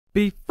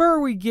Before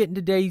we get in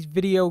today's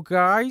video,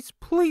 guys,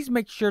 please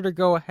make sure to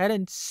go ahead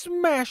and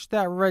smash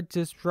that red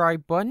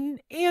subscribe button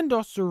and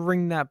also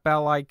ring that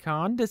bell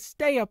icon to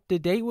stay up to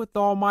date with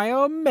all my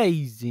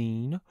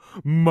amazing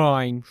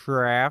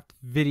Minecraft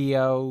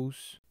videos.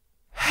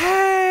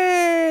 Hey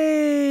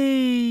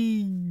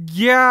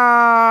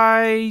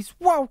guys,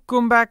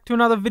 welcome back to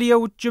another video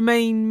with your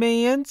main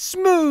man,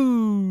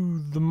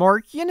 Smooth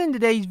Marky, and in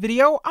today's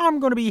video, I'm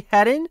going to be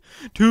heading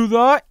to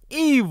the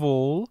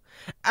evil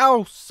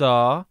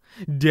Elsa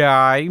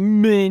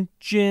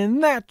dimension.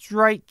 That's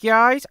right,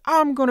 guys,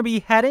 I'm going to be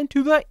heading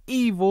to the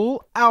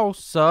evil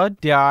Elsa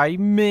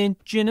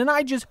dimension, and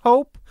I just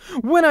hope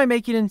when I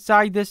make it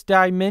inside this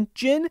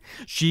dimension,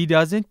 she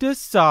doesn't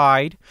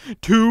decide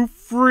to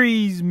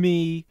freeze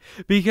me,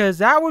 because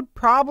that would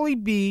probably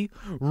be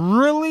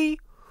really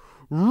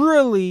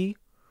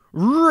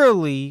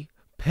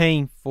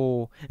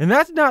painful, and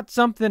that's not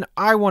something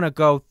I want to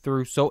go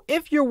through. So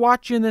if you're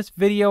watching this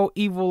video,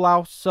 evil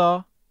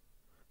Elsa,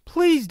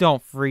 please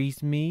don't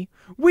freeze me.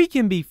 We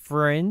can be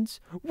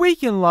friends. We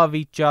can love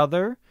each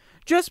other.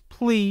 Just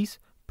please,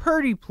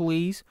 pretty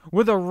please,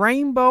 with a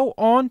rainbow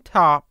on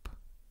top,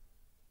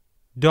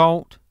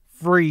 don't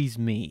freeze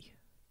me.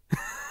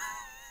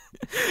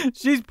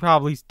 She's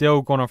probably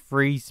still gonna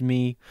freeze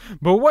me.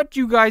 But what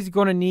you guys are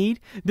gonna need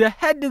to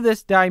head to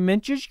this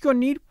dimension, you're gonna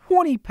need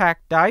 20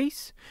 packed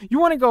dice. You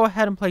want to go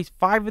ahead and place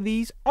 5 of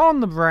these on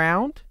the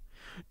ground.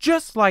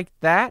 Just like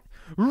that.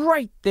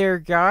 Right there,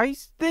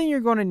 guys. Then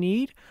you're gonna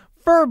need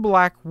fur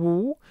black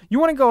wool. You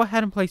want to go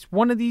ahead and place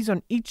 1 of these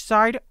on each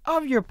side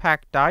of your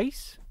packed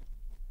dice.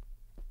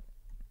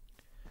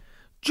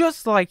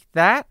 Just like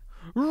that.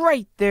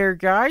 Right there,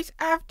 guys.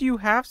 After you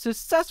have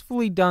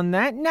successfully done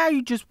that, now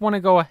you just want to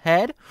go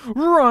ahead,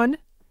 run,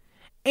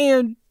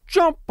 and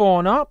jump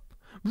on up,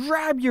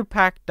 grab your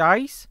packed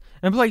dice,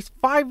 and place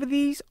 5 of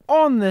these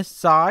on this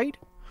side,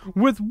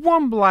 with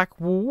 1 black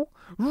wool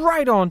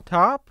right on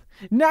top.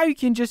 Now you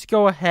can just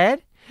go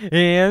ahead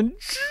and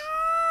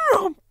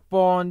jump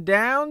on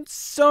down,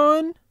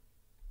 son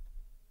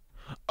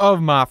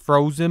of my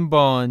frozen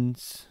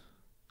buns.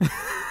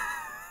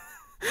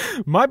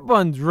 My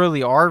buns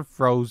really are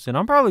frozen.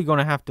 I'm probably going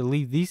to have to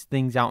leave these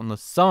things out in the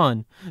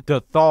sun to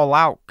thaw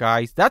out,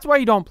 guys. That's why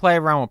you don't play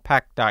around with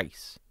packed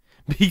ice,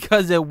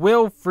 because it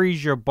will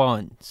freeze your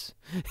buns.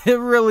 It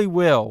really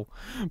will.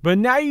 But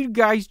now you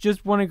guys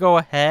just want to go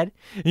ahead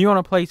and you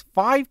want to place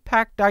 5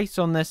 packed ice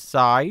on this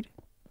side,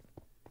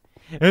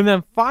 and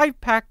then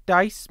 5 packed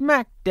ice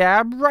smack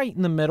dab right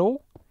in the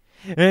middle,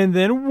 and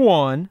then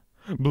 1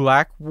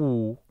 black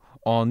wool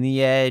on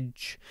the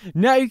edge.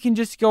 Now you can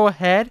just go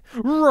ahead,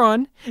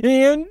 run,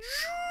 and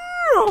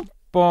jump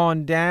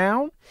on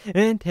down,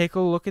 and take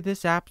a look at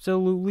this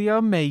absolutely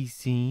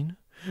amazing,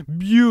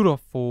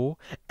 beautiful,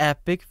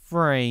 epic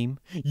frame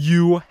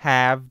you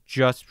have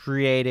just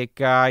created,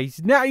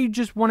 guys. Now you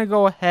just want to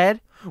go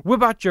ahead,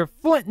 whip out your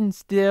flint and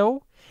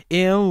steel,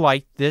 and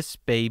light this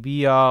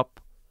baby up.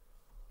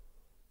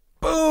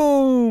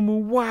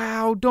 Boom!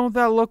 Wow, don't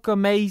that look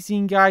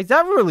amazing, guys?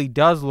 That really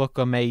does look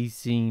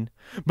amazing.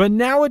 But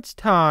now it's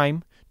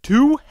time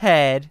to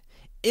head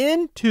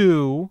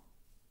into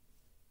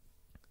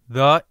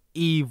the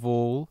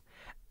evil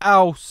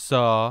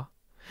Elsa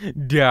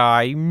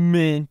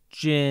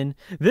dimension.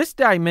 This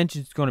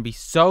dimension is going to be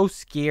so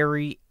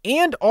scary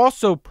and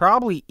also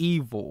probably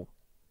evil.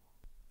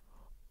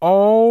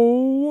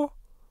 Oh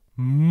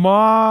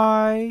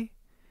my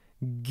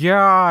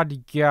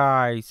God,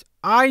 guys.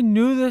 I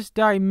knew this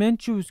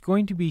dimension was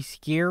going to be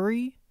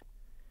scary,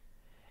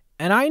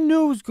 and I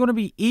knew it was going to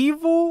be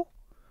evil,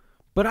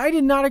 but I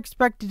did not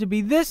expect it to be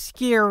this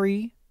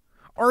scary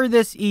or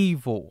this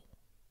evil.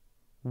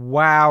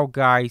 Wow,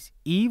 guys.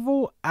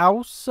 Evil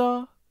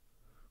Elsa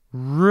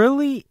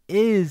really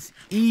is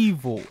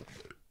evil.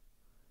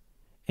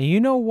 And you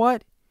know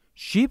what?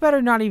 She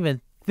better not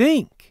even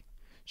think.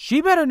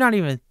 She better not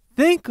even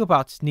think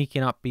about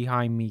sneaking up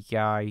behind me,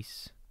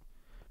 guys,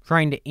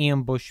 trying to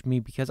ambush me,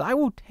 because I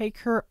will take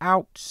her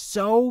out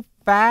so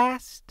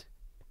fast.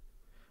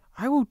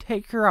 I will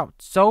take her out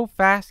so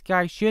fast,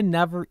 guys, she'll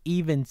never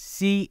even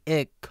see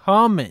it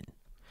coming.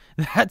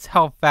 That's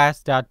how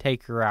fast I'll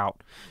take her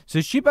out. So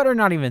she better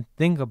not even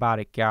think about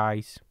it,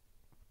 guys.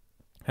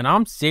 And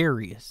I'm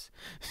serious.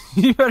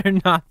 She better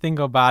not think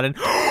about it.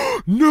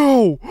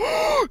 No!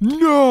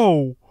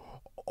 No!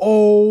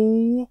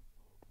 Oh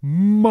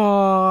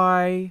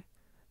my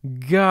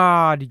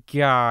God,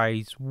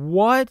 guys.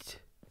 What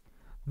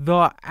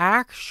the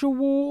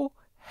actual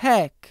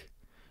heck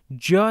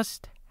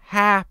just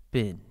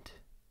happened?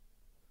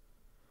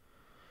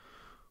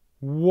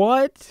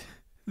 What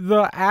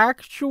the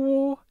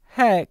actual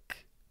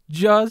heck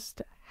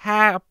just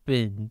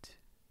happened?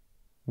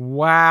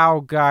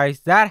 Wow, guys,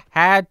 that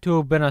had to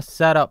have been a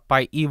setup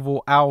by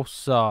evil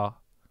Elsa.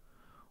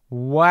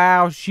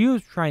 Wow, she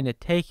was trying to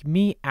take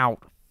me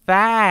out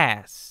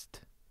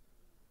fast.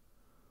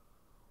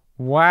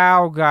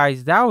 Wow,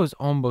 guys, that was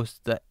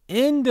almost the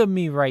end of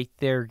me right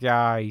there,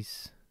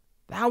 guys.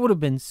 That would have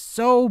been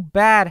so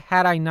bad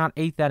had I not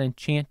ate that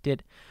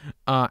enchanted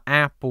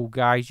apple,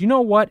 guys. You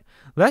know what?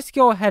 Let's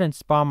go ahead and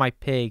spawn my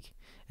pig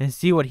and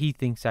see what he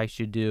thinks I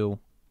should do.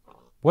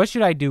 What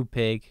should I do,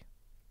 pig?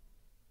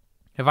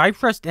 If I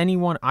trust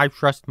anyone, I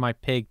trust my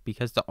pig,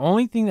 because the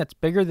only thing that's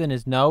bigger than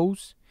his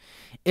nose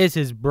is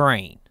his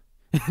brain.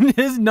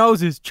 His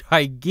nose is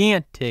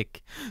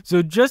gigantic.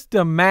 So just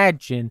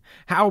imagine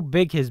how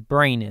big his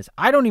brain is.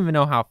 I don't even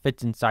know how it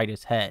fits inside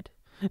his head.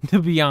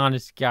 To be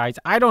honest, guys,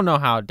 I don't know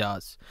how it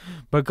does.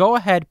 But go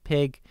ahead,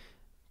 pig.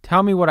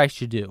 Tell me what I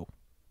should do.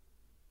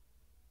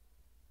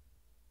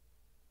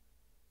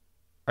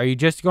 Are you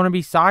just going to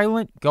be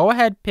silent? Go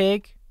ahead,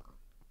 pig.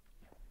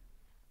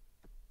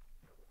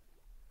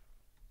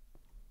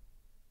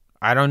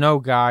 I don't know,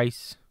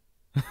 guys.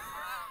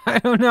 I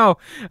don't know.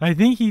 I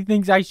think he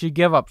thinks I should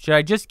give up. Should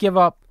I just give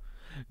up?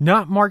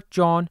 Not Mark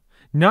John?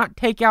 Not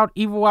take out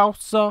evil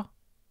Elsa?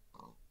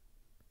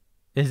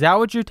 Is that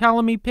what you're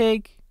telling me,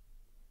 pig?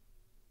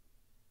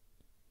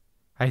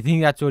 I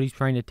think that's what he's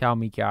trying to tell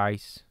me,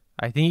 guys.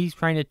 I think he's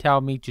trying to tell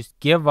me just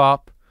give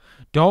up.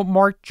 Don't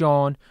Mark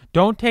John.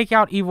 Don't take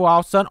out evil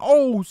Elsa.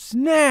 Oh,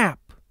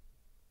 snap!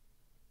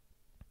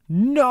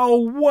 No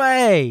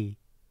way!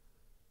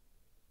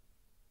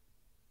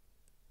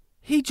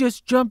 He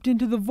just jumped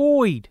into the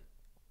void.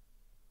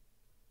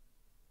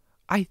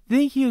 I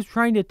think he was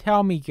trying to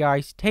tell me,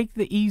 guys, take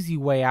the easy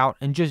way out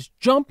and just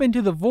jump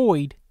into the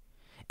void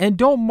and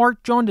don't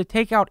Mark John to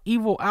take out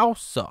evil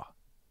Elsa.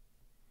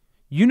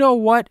 You know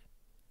what?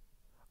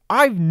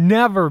 I've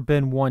never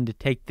been one to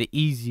take the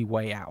easy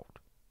way out.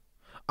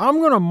 I'm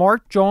going to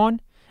Mark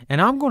John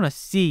and I'm going to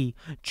see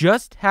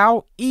just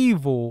how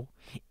evil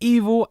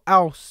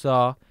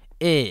Elsa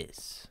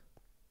is.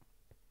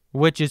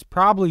 Which is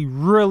probably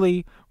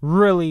really,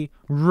 really,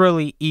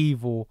 really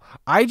evil.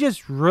 I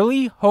just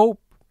really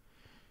hope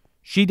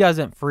she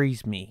doesn't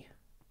freeze me.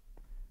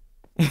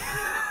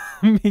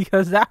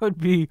 Because that would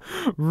be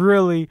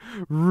really,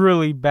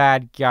 really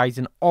bad, guys.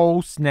 And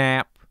oh,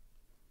 snap.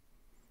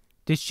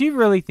 Did she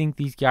really think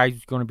these guys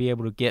was going to be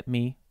able to get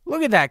me?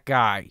 Look at that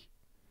guy.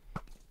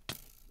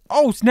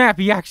 Oh, snap.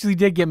 He actually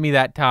did get me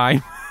that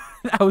time.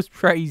 That was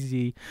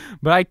crazy.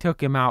 But I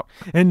took him out.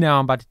 And now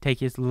I'm about to take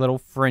his little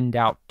friend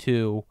out,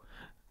 too.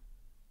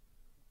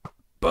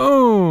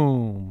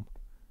 Boom!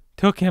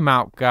 Took him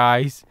out,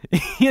 guys.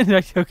 And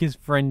I took his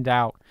friend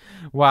out.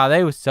 Wow,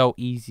 they was so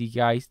easy,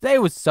 guys. They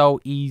was so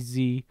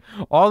easy.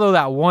 Although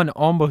that one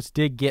almost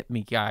did get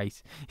me,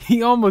 guys.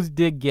 He almost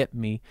did get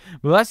me.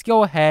 But let's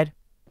go ahead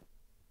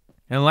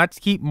and let's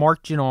keep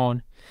marching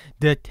on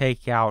to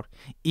take out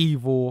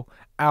evil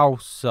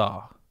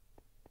Elsa.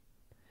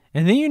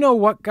 And then you know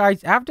what,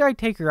 guys? After I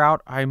take her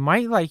out, I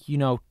might,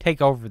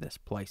 take over this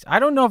place. I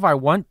don't know if I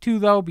want to,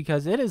 though,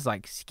 because it is,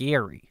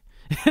 scary.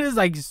 It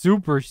is,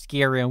 super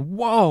scary. And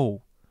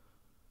whoa.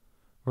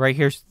 Right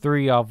here's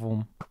 3 of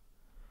them.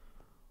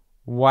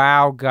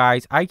 Wow,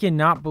 guys. I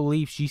cannot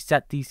believe she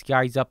set these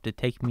guys up to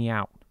take me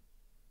out.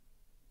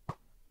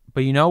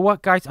 But you know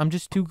what, guys? I'm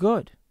just too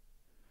good.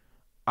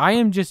 I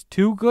am just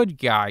too good,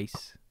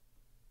 guys.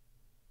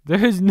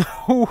 There is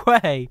no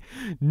way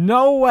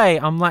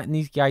I'm letting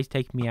these guys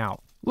take me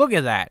out. Look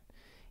at that.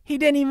 He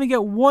didn't even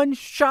get one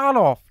shot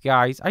off,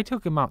 guys. I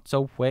took him out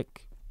so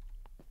quick.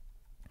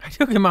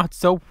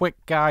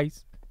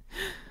 Guys.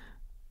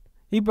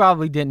 He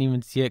probably didn't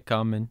even see it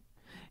coming.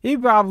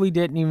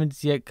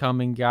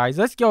 Guys.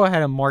 Let's go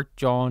ahead and mark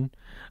John.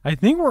 I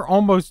think we're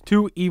almost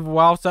to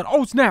evil Elsa.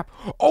 Oh, snap.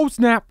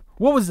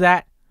 What was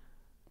that?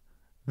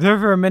 There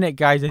for a minute,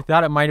 guys, I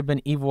thought it might have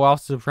been evil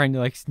Elsa trying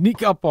to,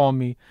 sneak up on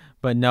me.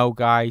 But no,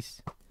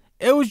 guys.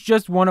 It was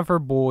just one of her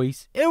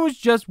boys.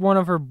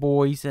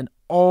 And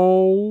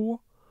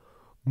oh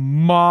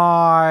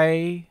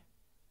my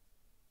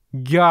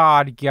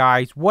God,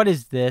 guys. What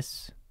is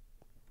this?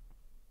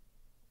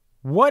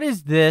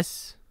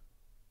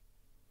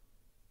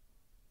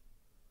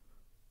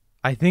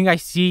 I think I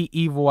see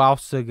evil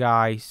Elsa,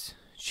 guys.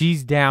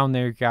 She's down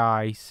there,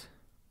 guys.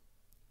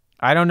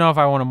 I don't know if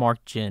I want to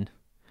march in.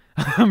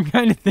 I'm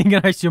kind of thinking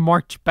I should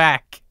march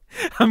back.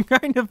 I'm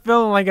kind of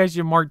feeling like I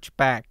should march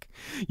back.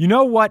 You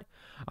know what?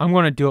 I'm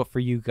going to do it for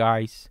you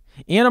guys.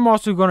 And I'm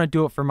also going to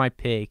do it for my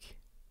pig.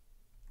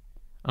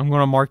 I'm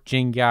going to march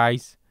in,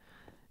 guys.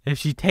 If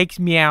she takes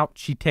me out,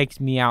 she takes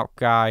me out,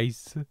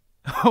 guys.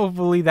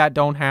 Hopefully that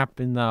don't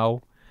happen,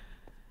 though.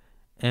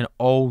 And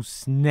oh,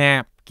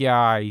 snap,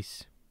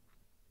 guys.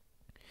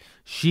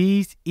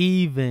 She's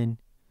even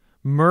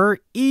more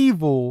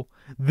evil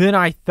than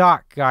I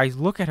thought, guys.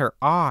 Look at her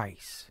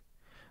eyes.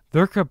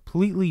 They're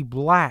completely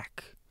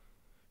black.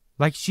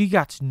 Like she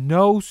got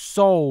no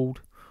soul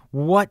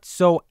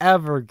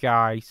whatsoever,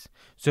 guys.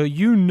 So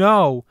you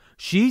know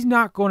she's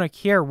not going to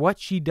care what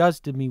she does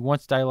to me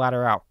once I let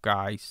her out,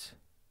 guys.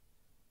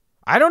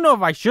 I don't know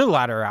if I should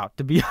let her out,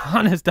 to be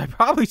honest. I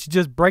probably should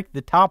just break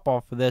the top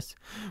off of this,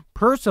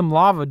 pour some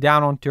lava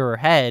down onto her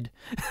head,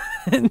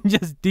 and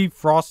just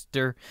defrost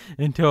her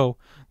until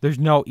there's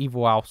no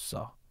evil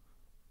Elsa.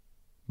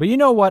 But you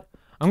know what?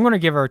 I'm going to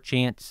give her a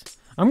chance.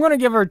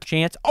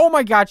 Oh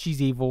my God,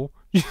 she's evil.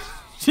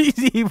 She's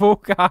evil,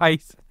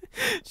 guys.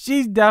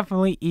 She's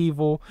definitely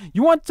evil.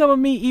 You want some of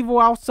me,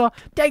 evil Elsa?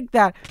 Take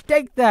that.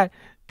 Take that.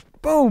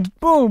 Boom,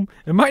 boom.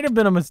 It might have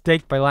been a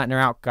mistake by letting her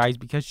out, guys,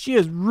 because she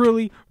is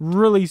really,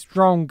 really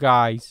strong,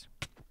 guys.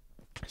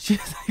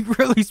 She's like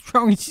really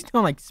strong and she's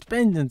doing like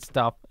spins and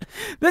stuff.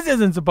 This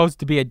isn't supposed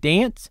to be a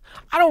dance.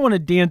 I don't want to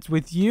dance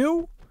with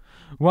you.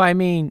 Well, I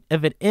mean,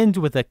 if it ends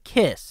with a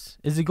kiss,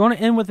 is it going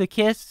to end with a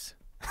kiss?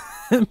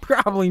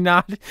 Probably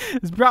not.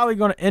 It's probably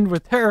going to end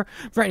with her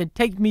trying to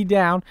take me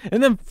down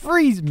and then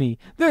freeze me.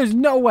 There's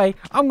no way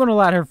I'm going to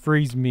let her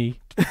freeze me.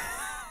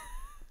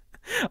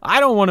 I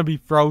don't want to be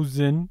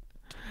frozen.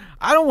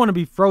 I don't want to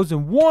be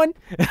frozen 1,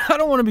 and I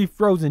don't want to be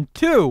frozen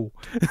 2.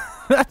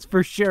 That's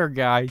for sure,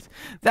 guys.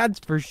 That's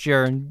for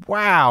sure. And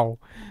wow,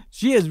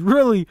 she is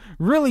really,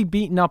 really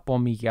beating up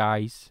on me,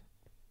 guys.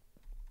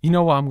 You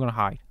know what? I'm going to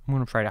hide. I'm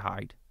going to try to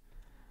hide.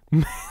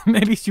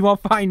 Maybe she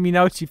won't find me.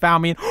 No, she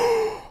found me.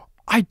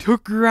 I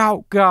took her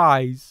out,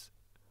 guys.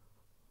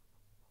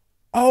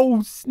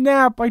 Oh,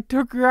 snap. I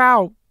took her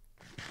out.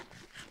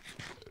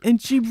 And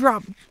she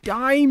dropped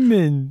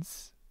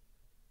diamonds.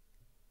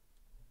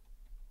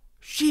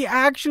 She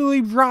actually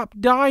dropped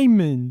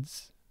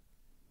diamonds.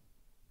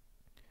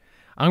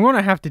 I'm going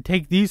to have to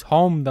take these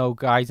home, though,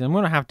 guys. I'm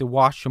going to have to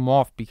wash them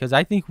off because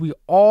I think we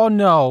all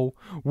know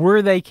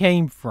where they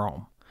came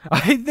from.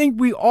 I think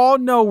we all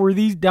know where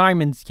these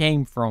diamonds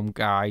came from,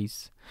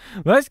 guys.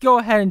 Let's go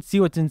ahead and see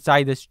what's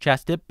inside this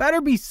chest. It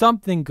better be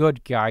something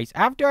good, guys.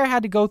 After I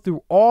had to go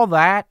through all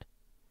that,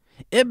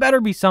 it better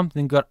be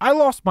something good. I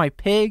lost my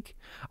pig.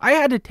 I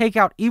had to take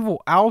out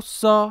evil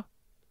Elsa.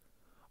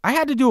 I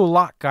had to do a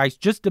lot, guys,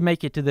 just to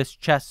make it to this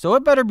chest, so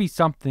it better be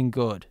something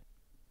good.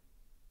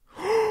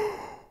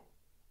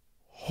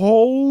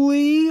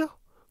 Holy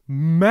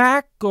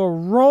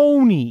macaroni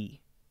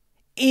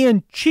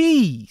and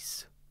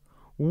cheese.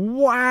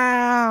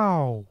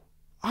 Wow.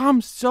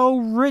 I'm so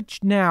rich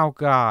now,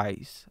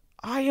 guys.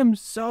 I am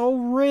so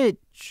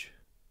rich.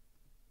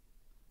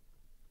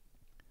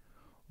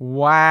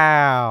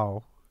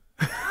 Wow.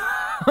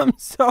 I'm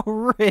so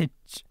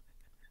rich.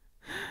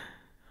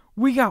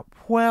 We got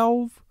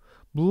 12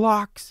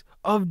 blocks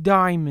of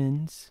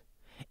diamonds.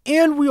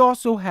 And we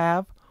also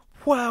have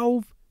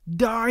 12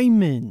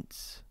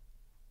 diamonds.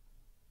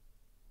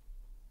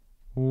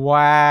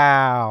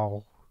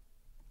 Wow.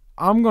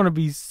 I'm going to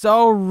be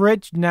so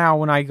rich now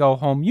when I go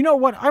home. You know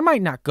what? I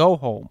might not go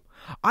home.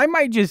 I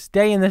might just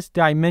stay in this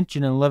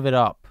dimension and live it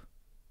up.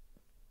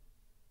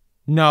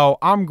 No,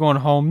 I'm going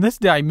home. This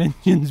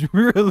dimension's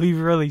really,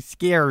 really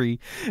scary.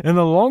 And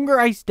the longer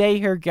I stay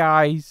here,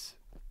 guys,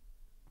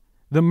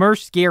 the more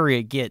scary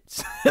it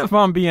gets, if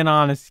I'm being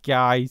honest,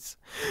 guys.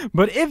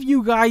 But if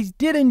you guys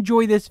did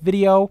enjoy this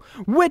video,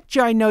 which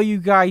I know you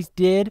guys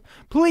did,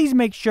 please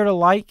make sure to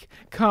like,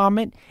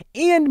 comment,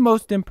 and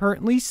most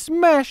importantly,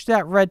 smash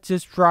that red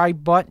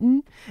subscribe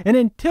button. And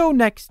until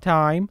next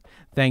time,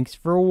 thanks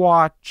for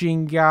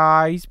watching,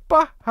 guys.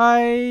 Bye.